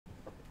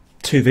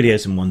2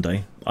 videos in one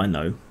day, I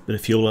know, but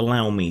if you'll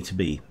allow me to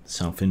be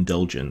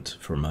self-indulgent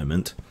for a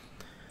moment,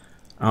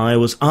 I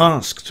was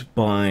asked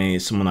by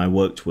someone I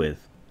worked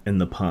with in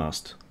the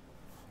past,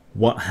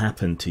 what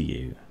happened to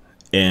you,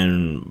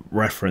 in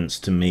reference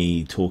to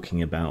me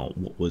talking about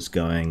what was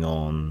going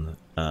on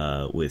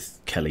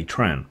with Kelly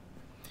Tran.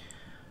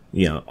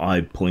 You know,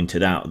 I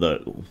pointed out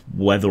that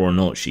whether or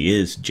not she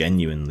is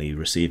genuinely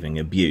receiving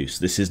abuse,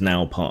 this is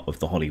now part of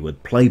the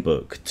Hollywood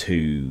playbook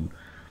to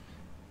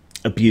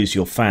abuse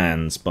your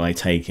fans by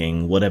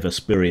taking whatever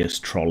spurious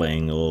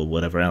trolling or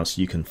whatever else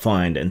you can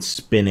find and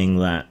spinning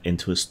that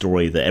into a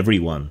story that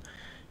everyone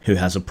who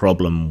has a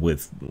problem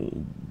with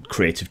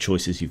creative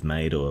choices you've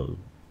made or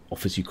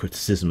offers you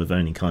criticism of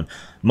any kind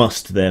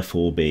must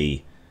therefore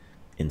be,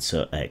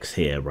 insert X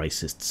here,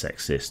 racist,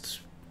 sexist,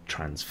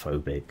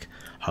 transphobic,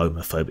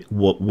 homophobic,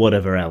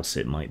 whatever else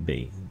it might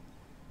be.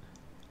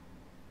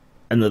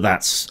 And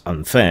that's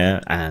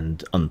unfair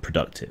and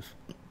unproductive.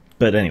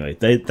 But anyway,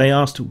 they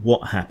asked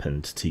what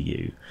happened to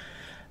you.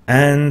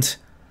 And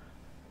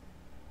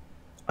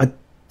I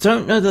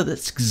don't know that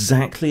that's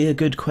exactly a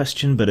good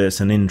question, but it's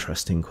an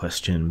interesting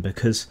question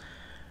because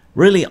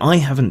really I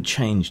haven't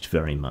changed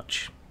very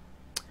much.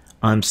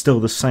 I'm still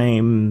the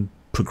same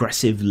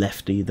progressive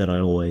lefty that I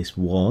always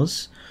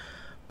was,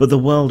 but the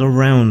world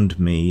around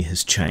me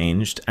has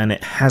changed and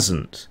it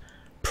hasn't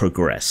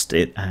progressed.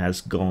 It has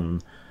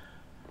gone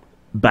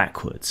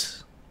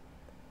backwards.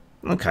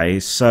 Okay,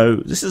 so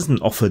this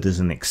isn't offered as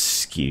an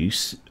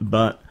excuse,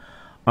 but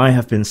I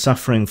have been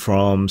suffering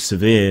from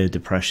severe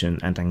depression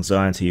and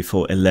anxiety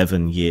for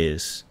 11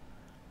 years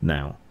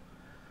now.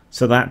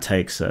 So that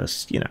takes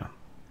us, you know,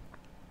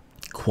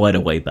 quite a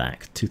way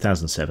back,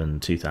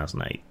 2007,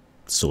 2008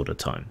 sort of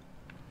time.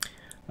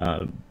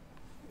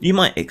 You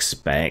might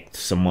expect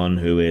someone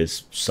who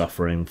is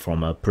suffering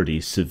from a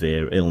pretty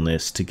severe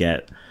illness to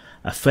get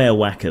a fair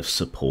whack of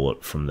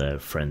support from their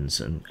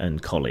friends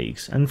and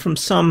colleagues, and from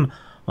some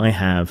I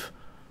have,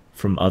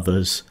 from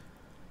others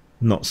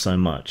not so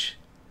much.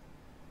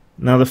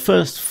 Now the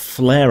first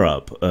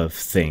flare-up of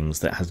things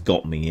that has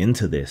got me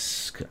into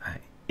this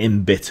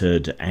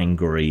embittered,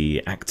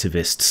 angry,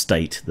 activist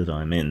state that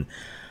I'm in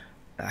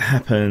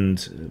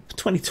happened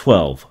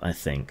 2012, I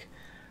think,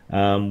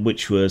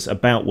 which was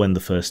about when the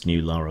first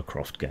new Lara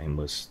Croft game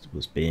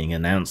was being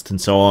announced and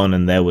so on,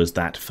 and there was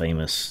that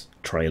famous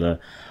trailer,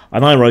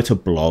 and I wrote a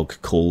blog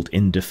called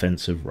In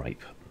Defense of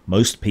Rape.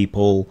 Most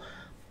people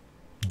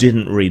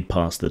didn't read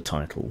past the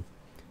title.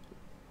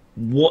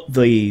 What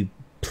the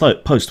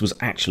post was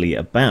actually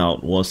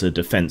about was a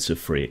defense of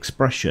free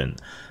expression,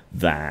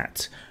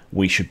 that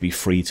we should be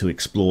free to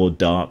explore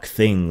dark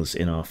things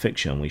in our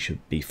fiction, we should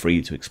be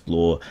free to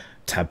explore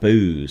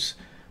taboos,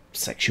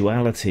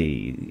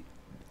 sexuality,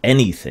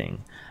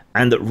 anything,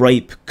 and that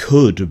rape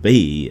could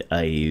be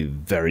a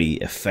very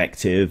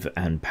effective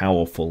and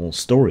powerful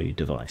story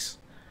device.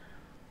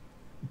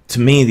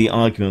 To me, the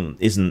argument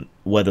isn't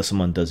whether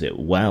someone does it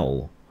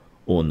well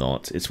or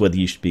not, it's whether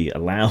you should be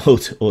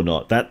allowed or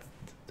not. That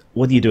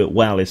whether you do it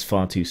well is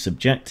far too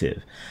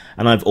subjective,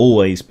 and I've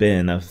always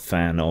been a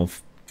fan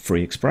of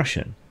free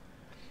expression.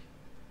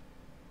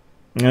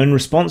 Now, in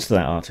response to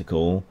that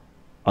article,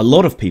 a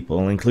lot of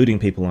people, including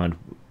people I'd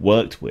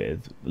worked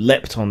with,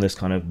 leapt on this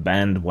kind of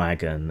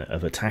bandwagon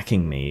of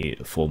attacking me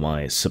for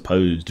my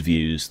supposed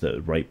views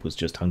that rape was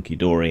just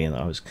hunky-dory and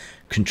I was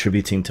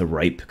contributing to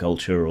rape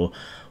culture or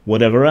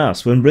whatever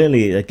else, when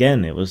really,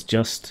 again, it was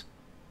just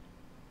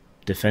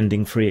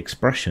defending free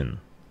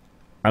expression.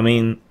 I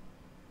mean,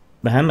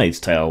 The Handmaid's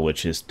Tale,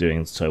 which is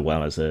doing so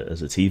well as a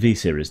TV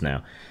series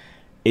now,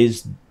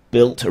 is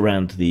built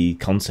around the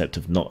concept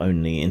of not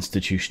only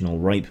institutional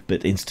rape,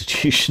 but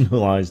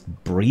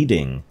institutionalized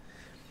breeding.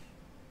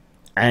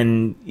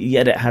 And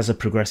yet it has a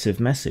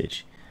progressive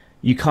message.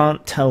 You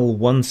can't tell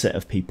one set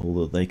of people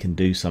that they can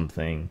do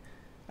something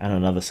and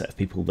another set of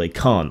people they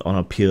can't on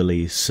a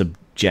purely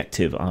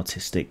subjective,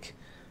 artistic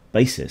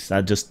basis.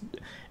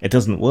 It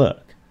doesn't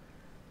work.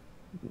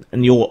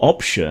 And your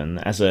option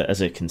as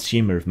a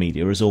consumer of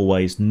media is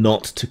always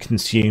not to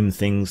consume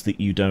things that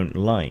you don't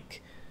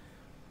like.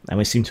 And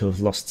we seem to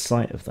have lost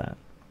sight of that.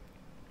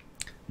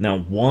 Now,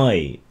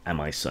 why am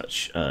I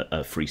such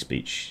a free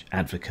speech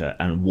advocate,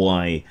 and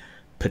why,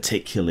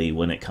 particularly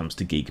when it comes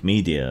to geek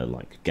media,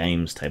 like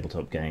games,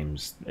 tabletop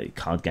games,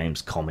 card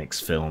games, comics,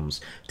 films,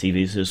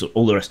 TV series,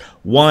 all the rest,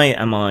 why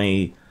am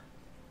I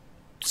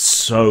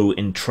so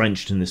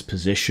entrenched in this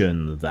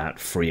position that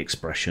free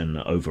expression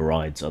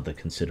overrides other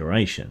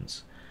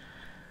considerations?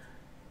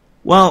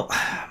 Well,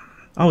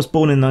 I was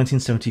born in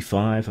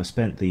 1975. I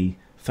spent the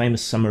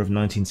famous summer of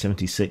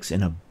 1976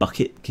 in a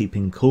bucket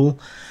keeping cool,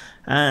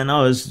 and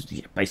I was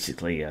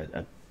basically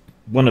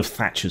one of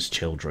Thatcher's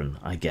children,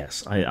 I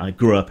guess. I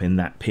grew up in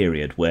that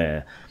period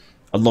where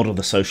a lot of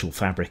the social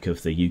fabric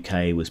of the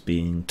UK was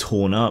being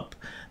torn up.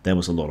 There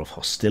was a lot of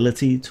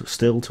hostility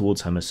still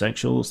towards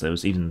homosexuals. There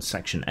was even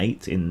Section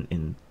 8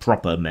 in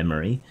proper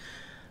memory.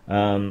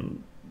 Sorry,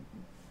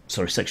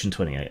 Section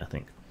 28, I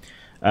think.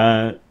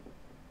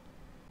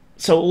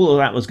 So all of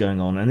that was going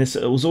on, and it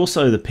was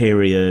also the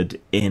period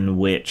in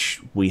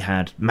which we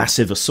had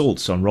massive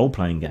assaults on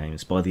role-playing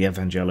games by the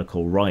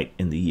evangelical right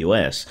in the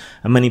US,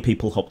 and many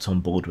people hopped on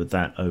board with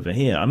that over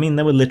here. I mean,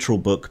 there were literal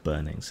book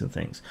burnings and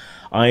things.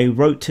 I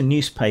wrote to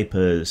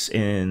newspapers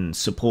in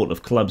support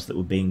of clubs that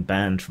were being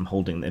banned from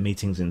holding their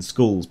meetings in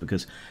schools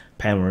because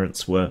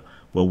parents were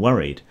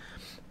worried.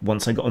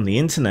 Once I got on the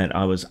internet,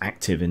 I was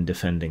active in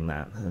defending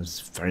that. There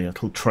was very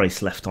little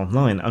trace left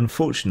online,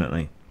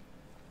 unfortunately.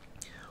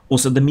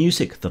 Also, the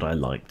music that I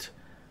liked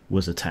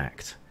was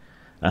attacked.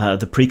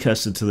 The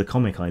precursor to the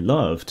comic I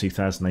love,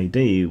 2000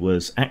 AD,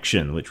 was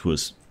Action, which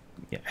was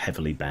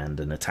heavily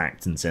banned and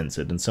attacked and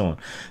censored and so on.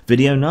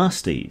 Video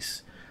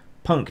nasties,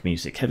 punk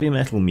music, heavy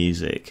metal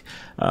music,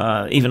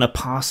 even a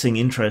passing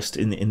interest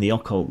in the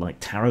occult like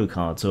tarot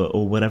cards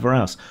or whatever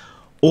else.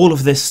 All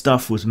of this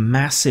stuff was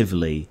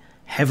massively,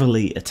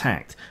 heavily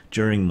attacked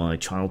during my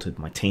childhood,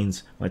 my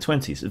teens, my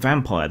 20s.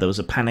 Vampire, there was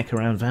a panic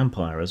around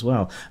Vampire as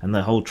well, and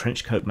the whole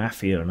trenchcoat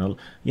mafia, and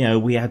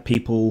we had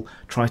people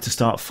try to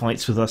start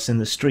fights with us in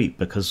the street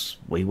because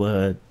we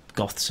were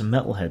goths and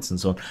metalheads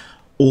and so on,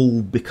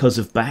 all because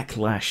of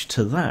backlash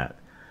to that.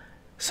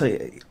 So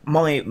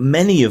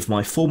many of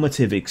my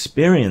formative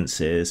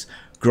experiences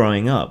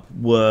growing up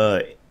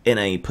were in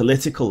a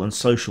political and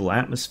social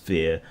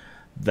atmosphere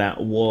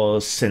that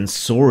was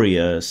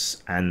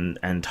censorious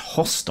and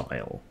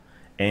hostile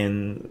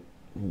in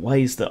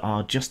ways that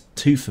are just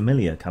too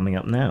familiar coming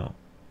up now.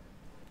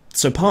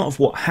 So part of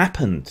what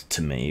happened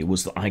to me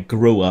was that I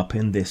grew up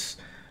in this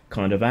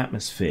kind of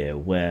atmosphere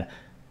where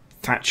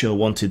Thatcher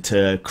wanted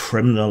to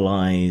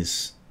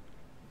criminalise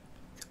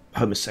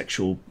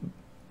homosexual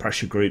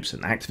pressure groups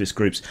and activist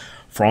groups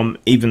from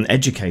even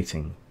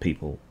educating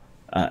people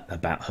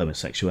about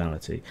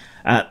homosexuality,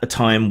 at a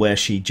time where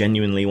she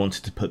genuinely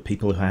wanted to put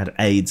people who had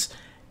AIDS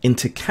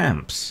into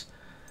camps,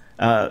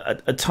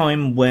 at a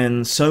time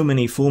when so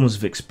many forms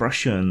of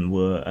expression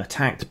were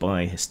attacked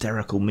by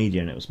hysterical media,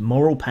 and it was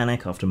moral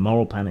panic after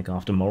moral panic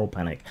after moral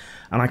panic.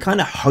 And I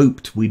kind of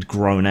hoped we'd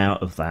grown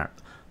out of that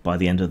by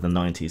the end of the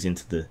 90s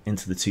into the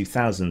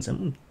 2000s,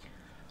 and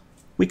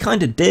we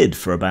kind of did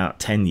for about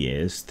 10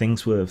 years.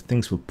 Things were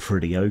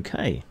pretty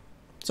okay.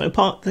 So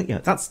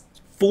that's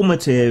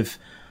formative,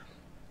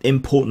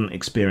 important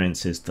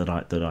experiences that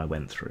I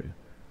went through.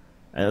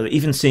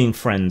 Even seeing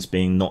friends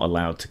being not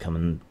allowed to come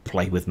and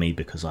play with me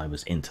because I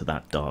was into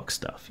that dark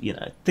stuff,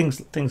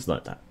 things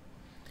like that.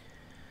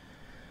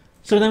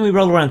 So then we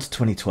roll around to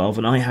 2012,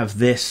 and I have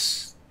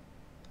this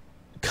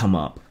come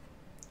up,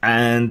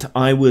 and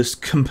I was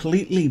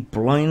completely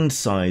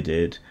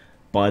blindsided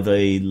by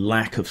the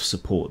lack of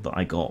support that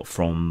I got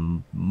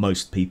from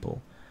most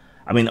people.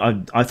 I mean,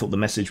 I thought the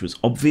message was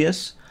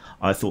obvious.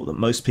 I thought that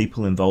most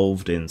people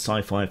involved in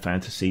sci-fi,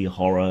 fantasy,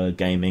 horror,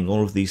 gaming,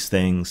 all of these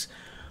things,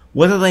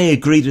 whether they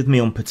agreed with me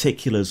on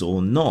particulars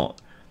or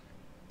not,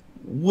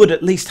 would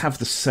at least have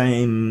the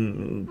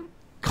same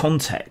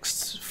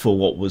context for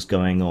what was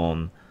going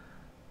on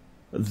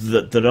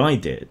that I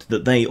did.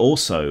 That they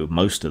also,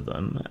 most of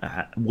them,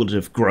 would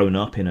have grown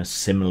up in a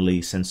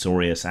similarly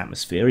censorious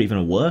atmosphere, even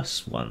a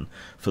worse one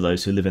for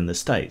those who live in the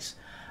States.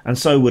 And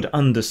so would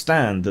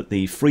understand that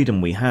the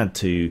freedom we had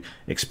to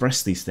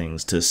express these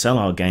things, to sell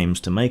our games,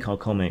 to make our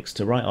comics,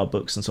 to write our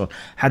books and so on,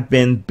 had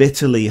been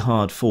bitterly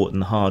hard fought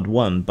and hard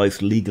won,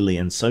 both legally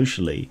and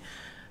socially,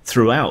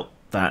 throughout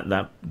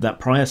that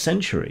prior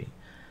century.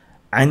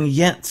 And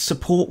yet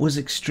support was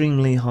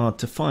extremely hard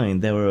to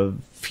find. There were a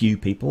few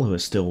people who are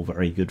still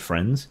very good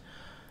friends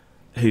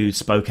who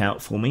spoke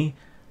out for me,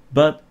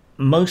 but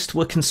most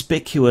were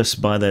conspicuous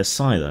by their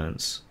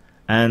silence,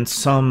 and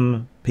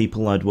some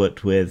people I'd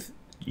worked with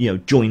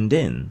joined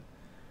in.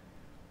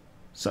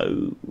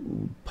 So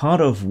part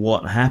of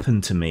what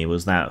happened to me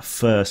was that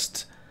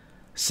first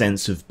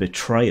sense of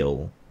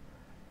betrayal,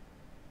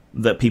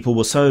 that people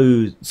were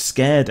so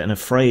scared and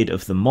afraid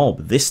of the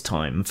mob this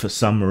time for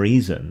some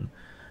reason,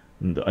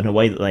 in a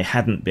way that they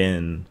hadn't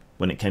been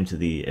when it came to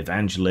the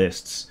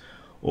evangelists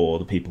or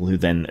the people who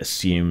then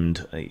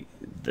assumed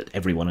that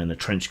everyone in a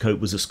trench coat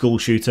was a school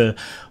shooter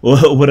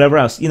or whatever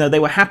else. They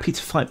were happy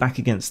to fight back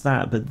against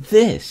that, but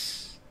this,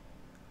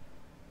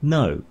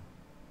 no.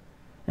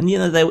 And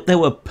there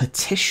were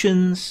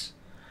petitions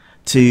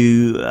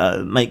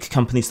to make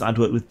companies that I'd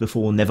worked with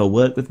before never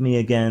work with me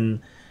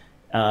again.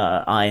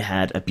 I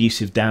had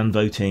abusive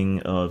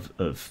downvoting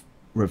of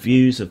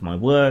reviews of my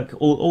work,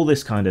 all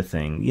this kind of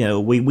thing.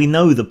 We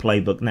know the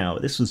playbook now.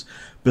 This was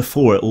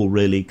before it all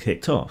really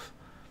kicked off.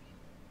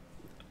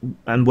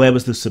 And where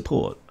was the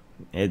support?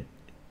 It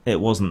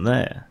wasn't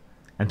there.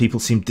 And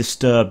people seemed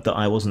disturbed that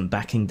I wasn't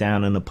backing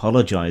down and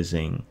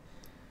apologizing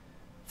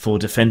for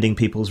defending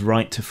people's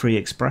right to free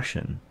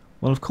expression.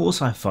 Well, of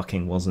course I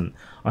fucking wasn't.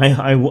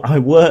 I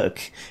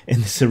work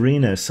in this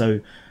arena, so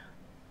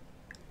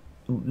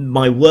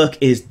my work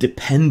is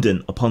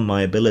dependent upon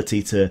my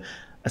ability to,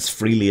 as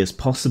freely as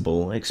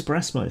possible,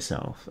 express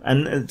myself.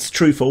 And it's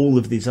true for all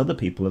of these other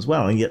people as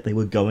well, and yet they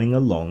were going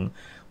along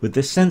with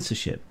this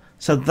censorship.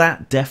 So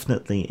that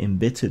definitely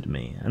embittered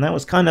me. And that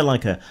was kind of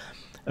like a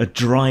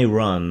dry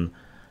run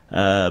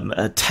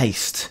a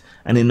taste,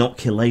 an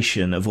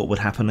inoculation of what would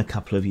happen a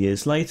couple of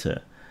years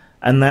later.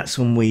 And that's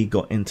when we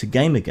got into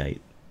Gamergate.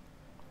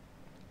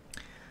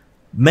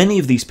 Many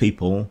of these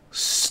people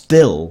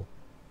still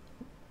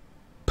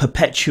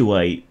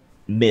perpetuate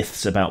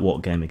myths about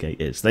what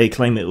Gamergate is. They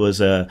claim it was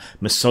a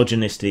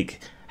misogynistic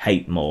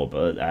hate mob,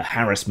 a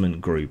harassment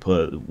group,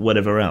 or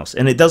whatever else.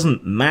 And it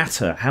doesn't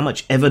matter how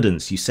much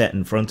evidence you set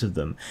in front of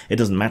them. It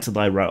doesn't matter that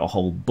I wrote a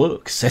whole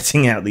book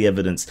setting out the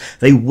evidence.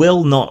 They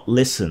will not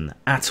listen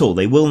at all.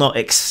 They will not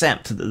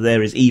accept that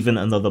there is even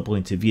another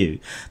point of view.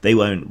 They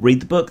won't read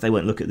the book. They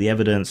won't look at the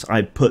evidence.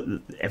 I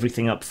put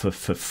everything up for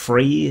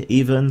free,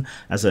 even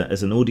as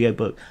an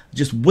audiobook.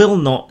 Just will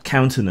not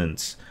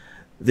countenance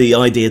the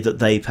idea that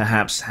they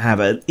perhaps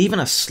have even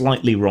a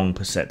slightly wrong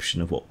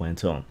perception of what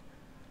went on.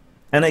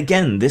 And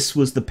again, this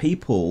was the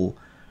people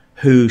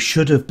who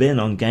should have been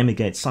on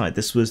Gamergate's side.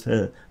 This was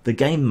the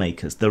game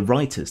makers, the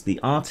writers, the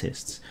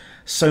artists.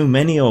 So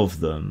many of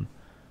them,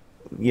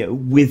 you know,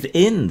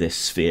 within this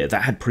sphere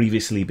that had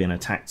previously been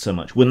attacked so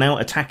much, were now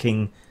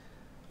attacking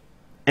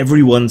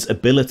everyone's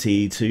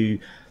ability to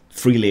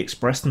freely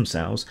express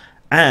themselves,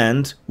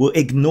 and were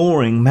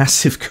ignoring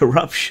massive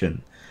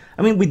corruption.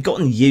 I mean, we'd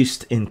gotten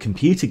used in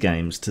computer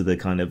games to the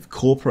kind of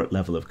corporate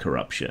level of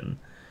corruption.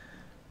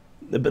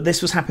 But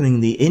this was happening in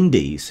the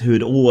indies, who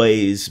had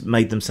always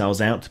made themselves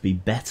out to be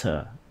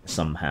better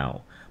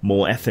somehow,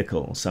 more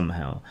ethical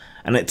somehow.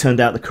 And it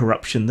turned out the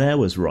corruption there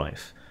was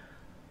rife.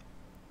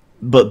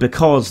 But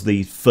because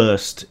the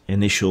first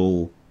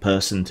initial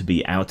person to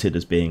be outed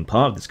as being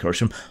part of this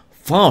corruption,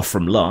 far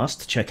from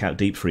last, check out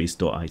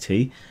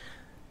deepfreeze.it,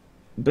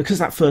 because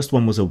that first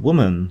one was a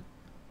woman,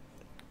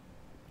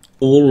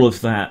 all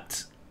of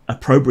that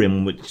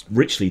opprobrium, which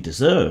richly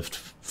deserved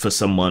for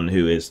someone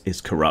who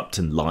is corrupt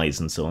and lies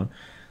and so on,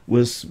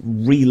 was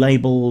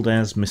relabeled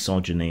as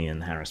misogyny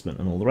and harassment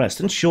and all the rest.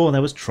 And sure,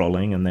 there was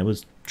trolling, and there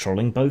was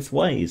trolling both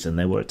ways, and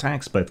there were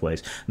attacks both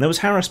ways, and there was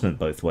harassment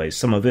both ways,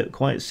 some of it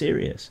quite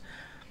serious.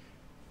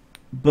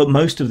 But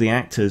most of the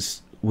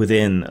actors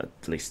within,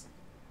 at least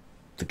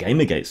the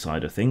Gamergate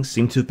side of things,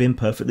 seemed to have been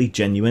perfectly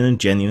genuine and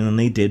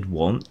genuinely did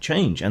want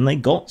change, and they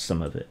got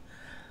some of it.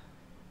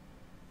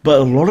 But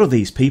a lot of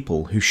these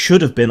people who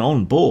should have been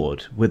on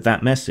board with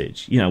that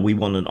message, you know, we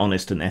want an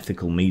honest and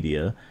ethical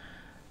media,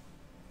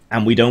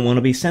 and we don't want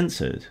to be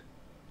censored.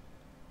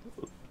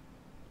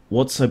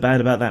 What's so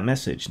bad about that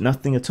message?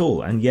 Nothing at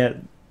all. And yet,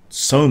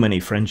 so many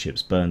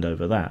friendships burned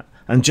over that,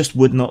 and just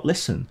would not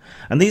listen.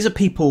 And these are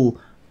people,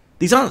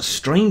 these aren't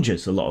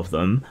strangers, a lot of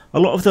them.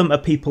 A lot of them are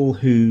people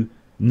who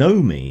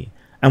know me,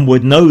 and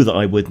would know that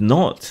I would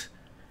not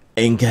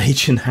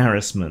engage in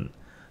harassment,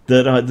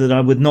 that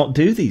I would not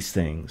do these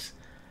things.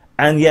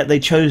 And yet they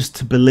chose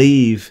to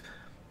believe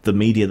the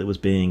media that was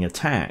being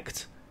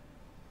attacked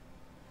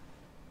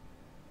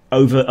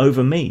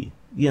over me.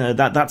 You know,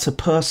 that's a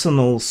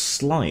personal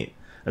slight,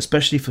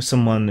 especially for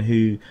someone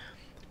who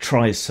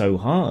tries so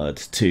hard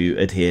to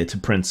adhere to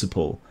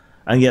principle.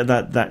 And yet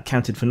that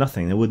counted for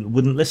nothing. They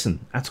wouldn't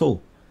listen at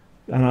all.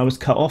 And I was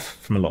cut off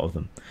from a lot of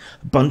them.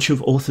 A bunch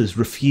of authors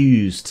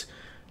refused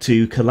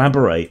to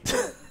collaborate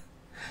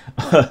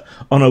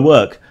on a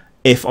work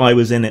if I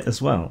was in it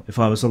as well, if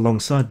I was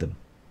alongside them.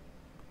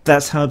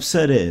 That's how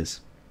absurd it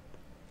is.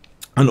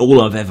 And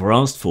all I've ever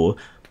asked for,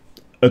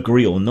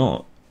 agree or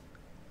not,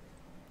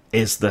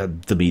 is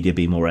that the media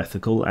be more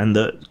ethical and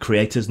that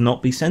creators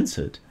not be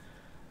censored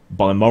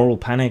by moral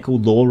panic or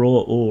law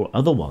or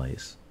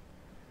otherwise.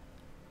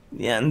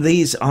 Yeah, and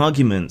these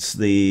arguments,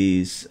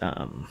 these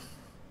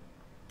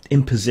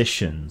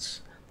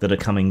impositions that are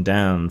coming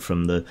down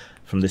from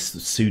this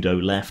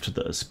pseudo-left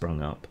that has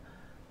sprung up,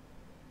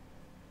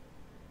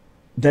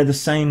 they're the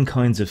same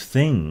kinds of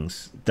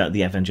things that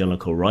the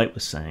evangelical right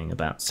was saying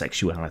about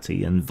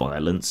sexuality and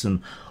violence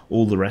and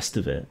all the rest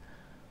of it.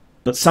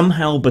 But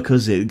somehow,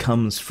 because it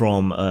comes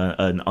from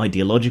an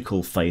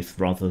ideological faith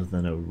rather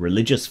than a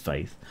religious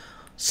faith,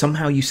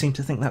 somehow you seem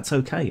to think that's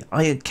okay.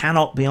 I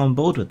cannot be on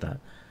board with that.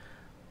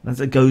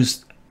 That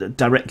goes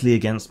directly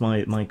against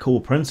my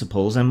core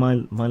principles and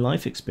my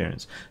life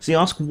experience. So you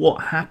ask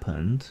what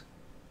happened,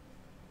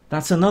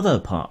 that's another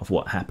part of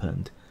what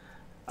happened.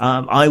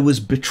 I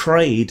was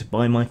betrayed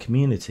by my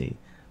community.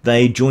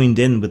 They joined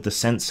in with the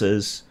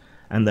censors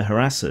and the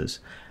harassers.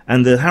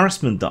 And the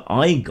harassment that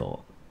I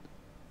got,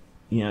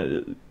 you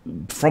know,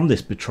 from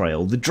this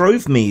betrayal, that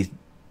drove me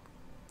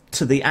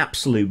to the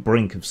absolute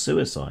brink of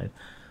suicide.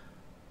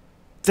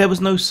 There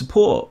was no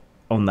support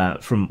on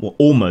that well,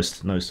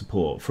 almost no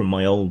support from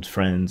my old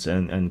friends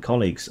and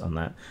colleagues on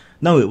that.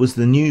 No, it was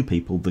the new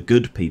people, the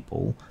good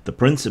people, the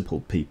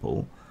principled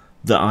people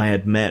that I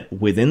had met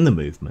within the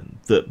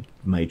movement that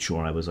made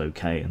sure I was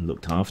okay and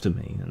looked after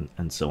me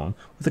and so on,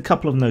 with a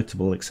couple of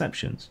notable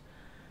exceptions.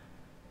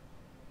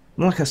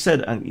 Like I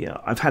said,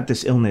 I've had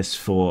this illness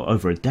for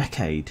over a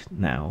decade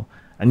now,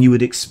 and you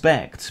would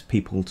expect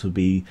people to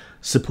be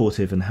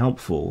supportive and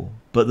helpful,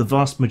 but the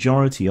vast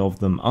majority of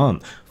them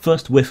aren't.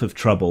 First whiff of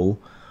trouble,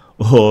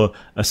 or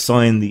a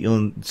sign that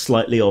you're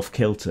slightly off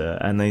kilter,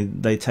 and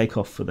they take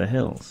off for the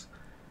hills.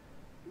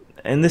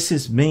 And this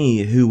is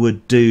me, who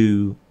would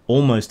do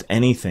almost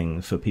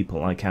anything for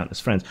people I count as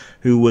friends,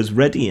 who was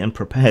ready and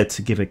prepared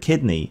to give a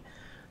kidney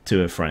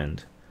to a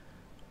friend.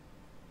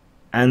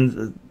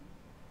 And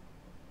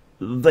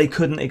they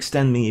couldn't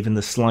extend me even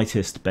the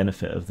slightest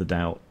benefit of the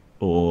doubt,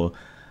 or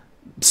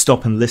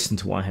stop and listen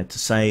to what I had to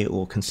say,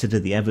 or consider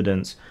the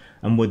evidence,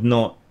 and would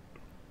not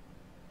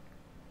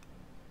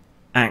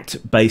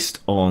act based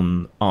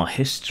on our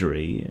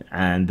history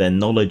and their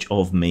knowledge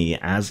of me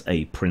as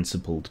a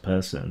principled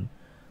person.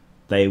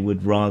 They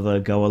would rather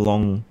go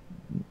along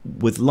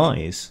with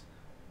lies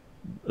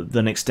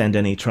than extend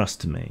any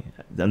trust to me.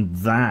 And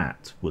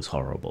that was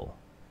horrible.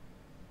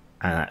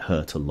 And that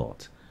hurt a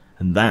lot.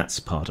 And that's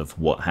part of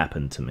what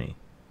happened to me.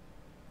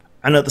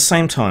 And at the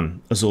same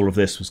time as all of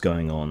this was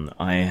going on,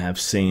 I have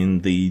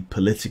seen the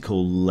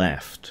political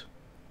left,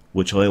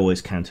 which I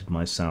always counted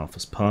myself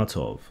as part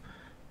of,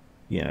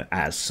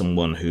 as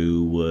someone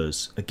who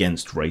was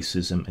against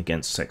racism,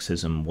 against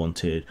sexism,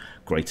 wanted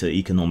greater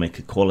economic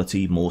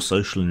equality, more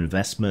social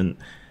investment,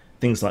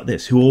 things like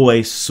this, who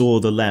always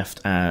saw the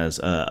left as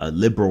a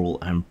liberal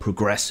and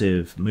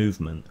progressive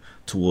movement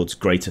towards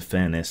greater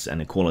fairness and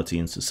equality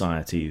in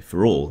society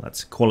for all.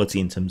 That's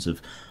equality in terms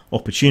of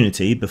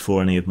opportunity,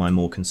 before any of my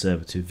more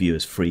conservative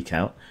viewers freak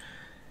out.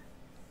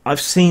 I've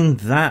seen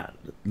that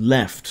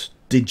left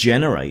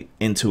degenerate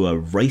into a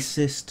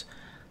racist,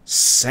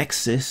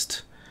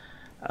 sexist,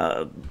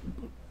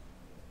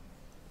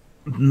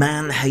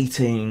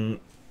 man-hating,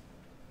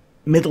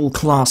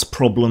 middle-class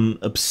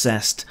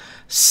problem-obsessed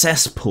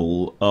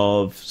cesspool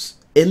of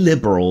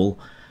illiberal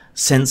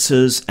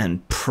censors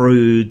and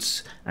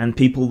prudes and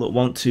people that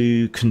want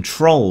to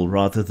control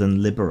rather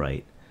than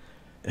liberate,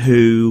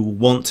 who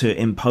want to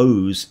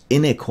impose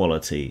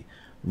inequality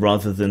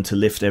rather than to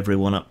lift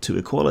everyone up to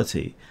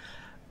equality.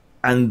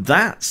 And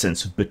that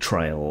sense of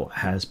betrayal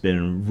has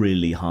been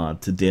really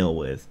hard to deal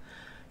with.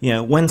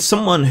 When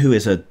someone who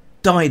is a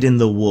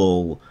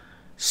dyed-in-the-wool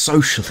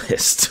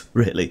socialist,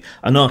 really,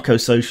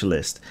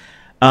 anarcho-socialist,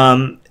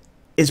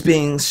 is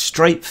being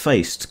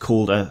straight-faced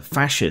called a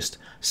fascist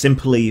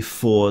simply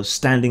for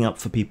standing up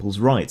for people's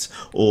rights,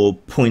 or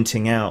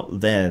pointing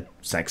out their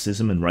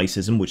sexism and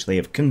racism, which they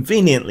have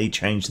conveniently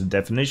changed the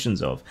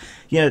definitions of,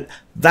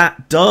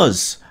 that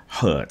does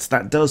hurt.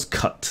 That does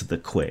cut to the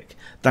quick.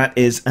 That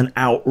is an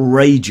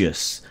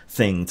outrageous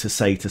thing to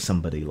say to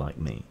somebody like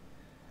me.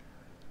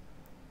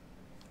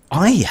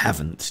 I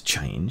haven't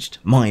changed.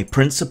 My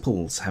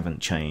principles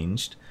haven't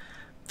changed.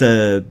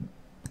 The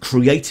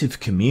creative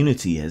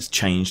community has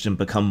changed and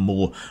become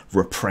more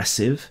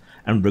repressive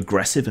and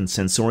regressive and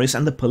censorious,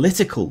 and the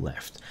political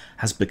left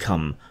has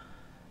become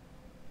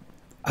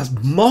a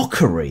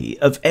mockery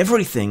of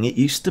everything it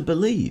used to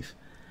believe.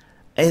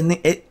 And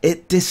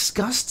it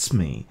disgusts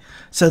me.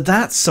 So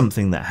that's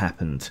something that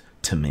happened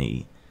to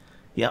me.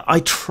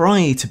 I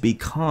try to be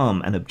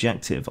calm and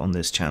objective on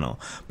this channel,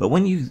 but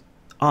when you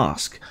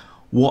ask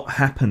what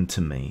happened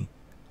to me,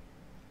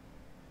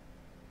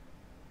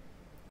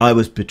 I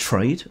was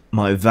betrayed,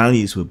 my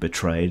values were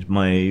betrayed,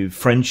 my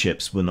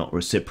friendships were not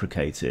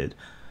reciprocated.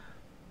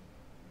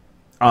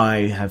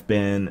 I have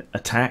been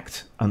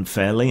attacked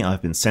unfairly,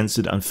 I've been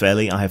censored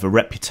unfairly, I have a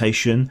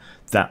reputation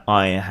that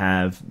I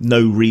have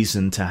no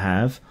reason to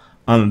have.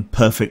 I'm a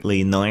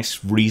perfectly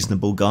nice,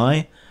 reasonable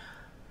guy.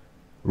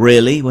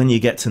 Really, when you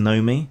get to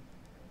know me?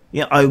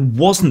 I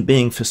wasn't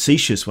being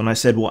facetious when I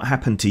said what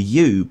happened to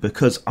you,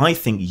 because I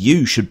think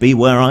you should be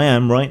where I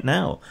am right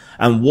now.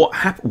 And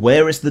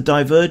where is the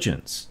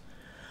divergence?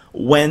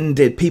 When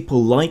did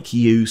people like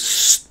you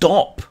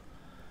stop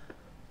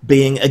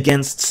being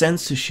against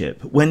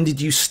censorship? When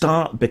did you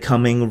start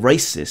becoming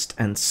racist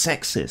and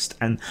sexist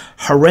and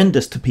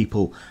horrendous to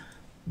people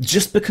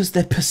just because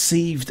they're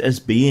perceived as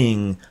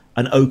being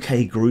an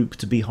okay group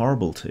to be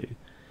horrible to?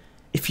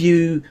 If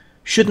you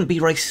shouldn't be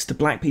racist to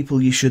black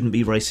people, you shouldn't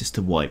be racist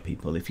to white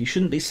people. If you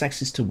shouldn't be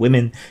sexist to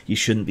women, you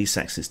shouldn't be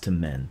sexist to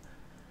men.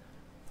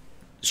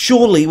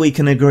 Surely we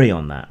can agree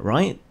on that,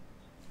 right?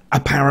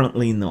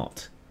 Apparently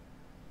not.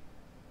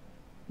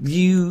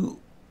 You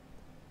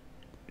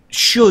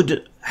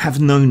should have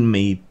known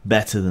me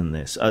better than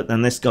this,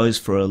 and this goes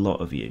for a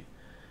lot of you.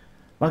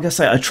 Like I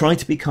say, I try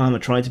to be calm, I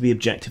try to be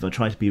objective, I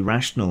try to be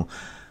rational,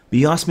 but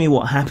you ask me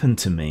what happened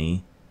to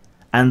me,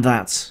 and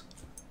that's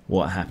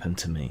what happened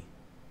to me.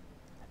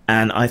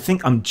 And I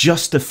think I'm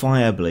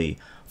justifiably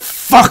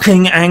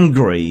fucking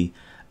angry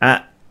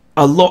at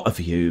a lot of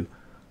you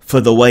for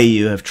the way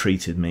you have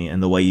treated me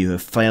and the way you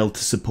have failed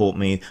to support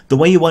me, the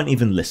way you won't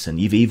even listen.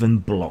 You've even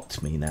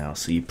blocked me now,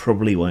 so you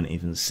probably won't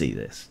even see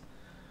this.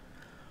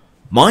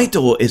 My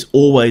door is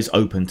always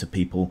open to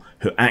people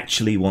who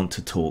actually want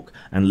to talk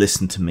and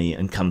listen to me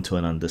and come to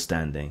an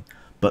understanding,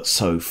 but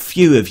so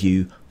few of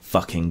you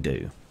fucking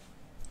do.